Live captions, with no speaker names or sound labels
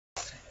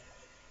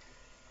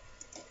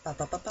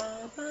News.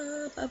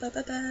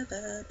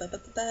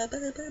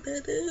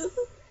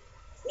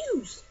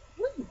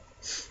 Woo.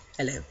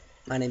 Hello,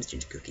 my name is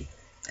GingerCookie,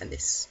 and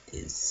this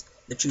is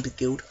the Tubers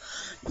Guild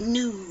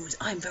news.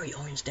 I'm very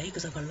orange today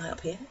because I've got a light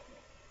up here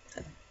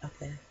and up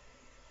there.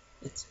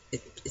 It's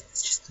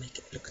just to make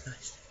it look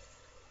nice.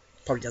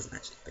 Probably doesn't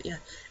actually, but yeah.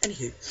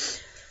 Anywho,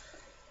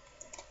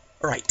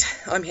 right,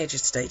 I'm here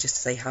just today just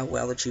to say how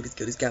well the Tubers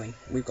Guild is going.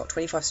 We've got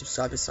 25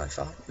 subscribers so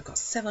far. We've got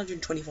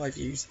 725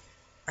 views,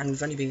 and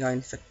we've only been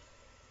going for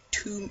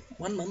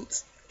 1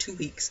 month, 2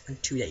 weeks,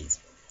 and 2 days.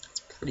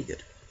 That's pretty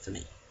good for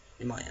me,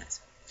 in my eyes.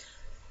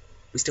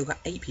 We still got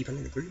 8 people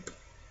in the group.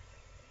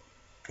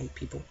 8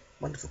 people,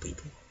 wonderful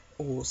people,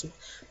 awesome.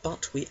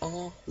 But we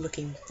are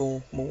looking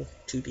for more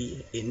to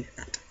be in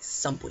at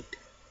some point.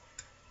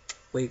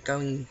 We're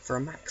going for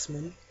a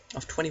maximum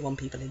of 21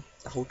 people in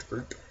the whole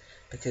group,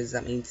 because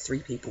that means 3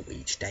 people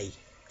each day,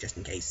 just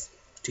in case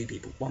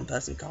one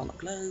person can't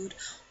upload,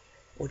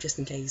 or just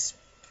in case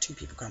 2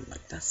 people can't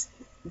upload. That's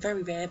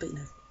very rare, but you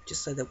know,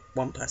 just so that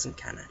one person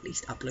can at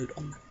least upload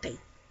on that day.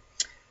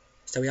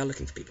 So we are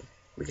looking for people.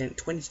 We're getting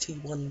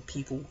 21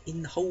 people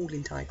in the whole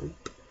entire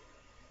group,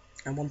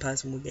 and one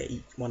person will get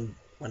each one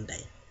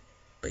day.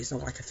 But it's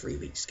not like a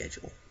 3-week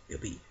schedule.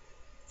 It'll be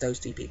those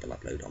 3 people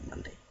upload on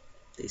Monday,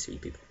 these 3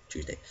 people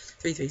Tuesday,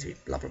 3,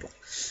 blah blah blah.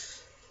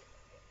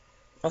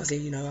 Obviously,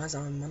 you know, as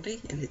I'm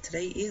Monday, and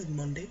today is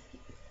Monday,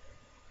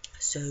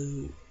 so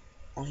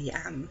I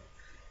am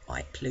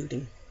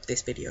uploading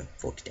this video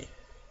for today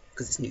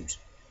because it's news.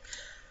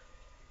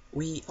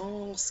 We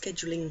are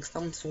scheduling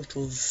some sort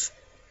of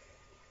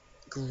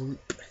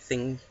group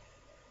thing,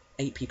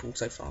 8 people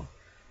so far,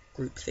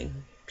 group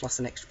thing, plus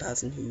an extra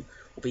person who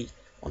will be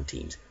on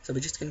teams. So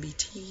we're just going to be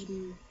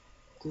team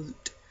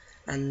group,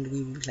 and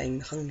we will be playing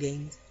the Hunger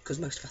Games, because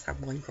most of us have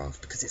Minecraft,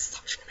 because it's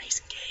such an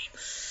amazing game.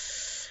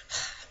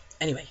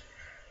 Anyway,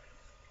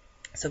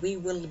 so we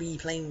will be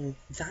playing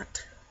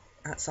that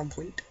at some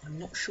point. I'm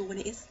not sure when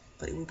it is,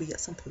 but it will be at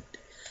some point.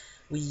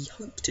 We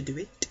hope to do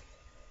it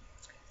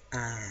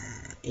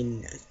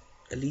in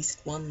at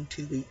least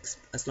 1-2 weeks,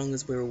 as long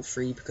as we're all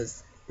free,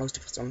 because most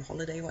of us are on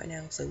holiday right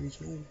now, so we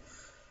can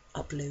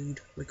all upload,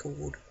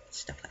 record,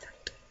 stuff like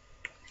that.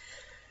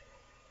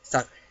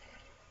 So,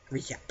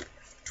 recap.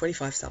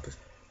 25 subs,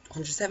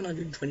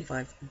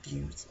 725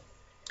 views.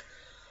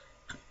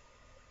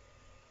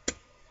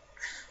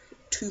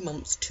 2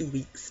 months, 2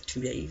 weeks,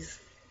 2 days.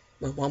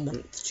 Well, 1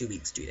 month, 2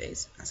 weeks, 2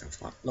 days. That's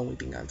how long we've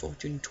been going for.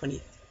 June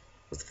 20th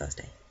was the first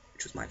day,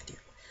 which was my video.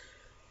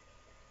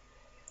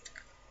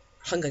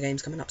 Hunger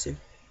Games coming up soon.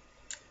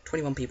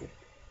 21 people.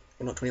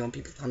 Well, not 21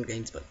 people for Hunger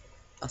Games, but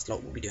us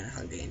lot will be doing a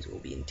Hunger Games. We'll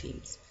be in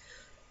teams.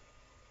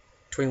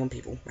 21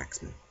 people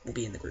maximum will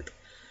be in the group,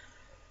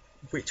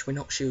 which we're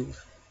not sure,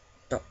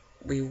 but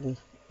we will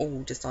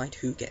all decide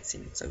who gets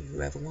in. So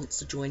whoever wants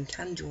to join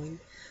can join,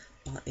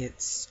 but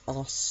it's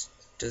us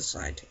to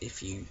decide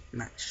if you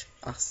match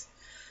us,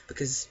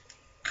 because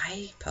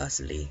I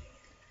personally,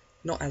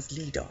 not as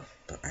leader,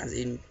 but as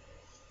in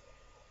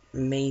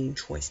main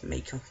choice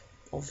maker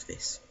of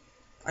this,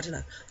 I don't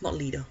know, not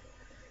leader,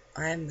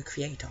 I am the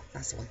creator.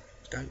 That's the one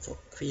I'm going for,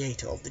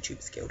 creator of the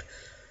Tubers Guild.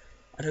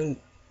 I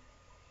don't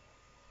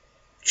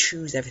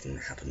choose everything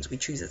that happens, we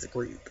choose as a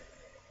group,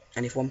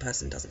 and if one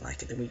person doesn't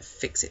like it, then we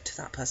fix it to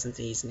that person's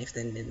needs, and if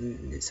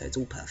then so it's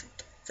all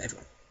perfect for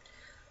everyone.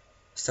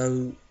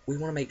 So we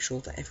want to make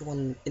sure that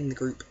everyone in the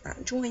group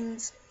that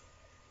joins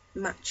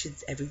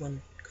matches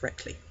everyone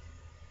correctly.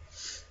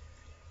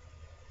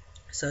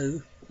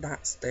 So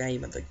that's the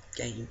aim of the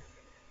game,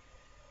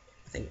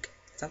 I think.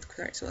 Is that the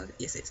correct word?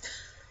 Yes, it is.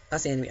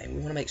 That's the aim of the game. We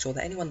want to make sure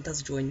that anyone that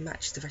does join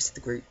matches the rest of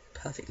the group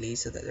perfectly,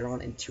 so that there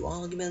aren't any 2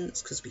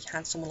 arguments, because we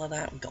had someone like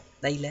that,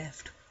 they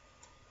left.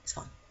 It's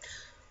fine.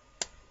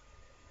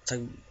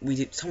 So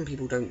some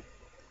people don't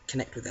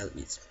connect with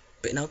others,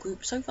 but in our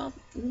group so far,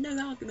 no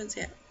arguments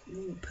yet.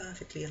 We're all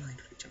perfectly aligned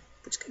with each other,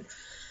 which is good.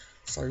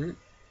 So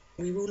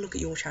we will look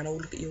at your channel,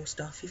 look at your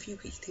stuff. If you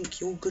think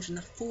you're good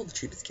enough for the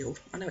Tubers Guild,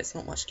 I know it's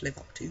not much to live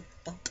up to,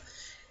 but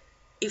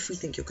if we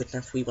think you're good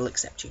enough, we will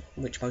accept you,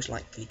 which most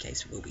likely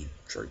case will be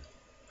true.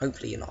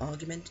 Hopefully you're not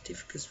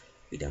argumentative, because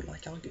we don't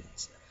like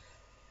arguments.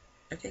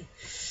 Okay,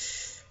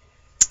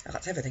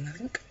 that's everything, I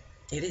think.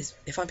 It is.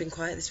 If I've been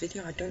quiet this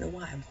video, I don't know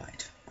why I'm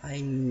quiet.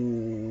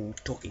 I'm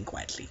talking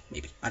quietly,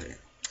 maybe. I don't know.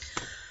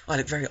 I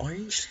look very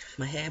orange.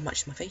 My hair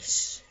matches my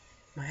face,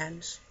 my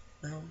hands,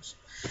 my arms.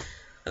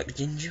 I look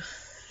ginger.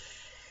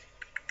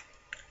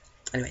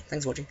 Anyway,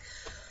 thanks for watching.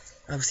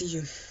 I will see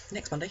you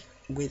next Monday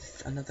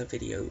with another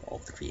video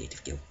of the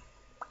Creative Guild.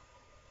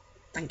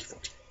 Thank you for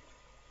watching.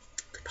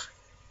 Goodbye.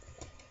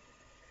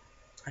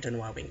 I don't know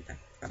why I winged that.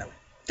 I don't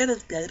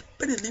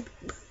know.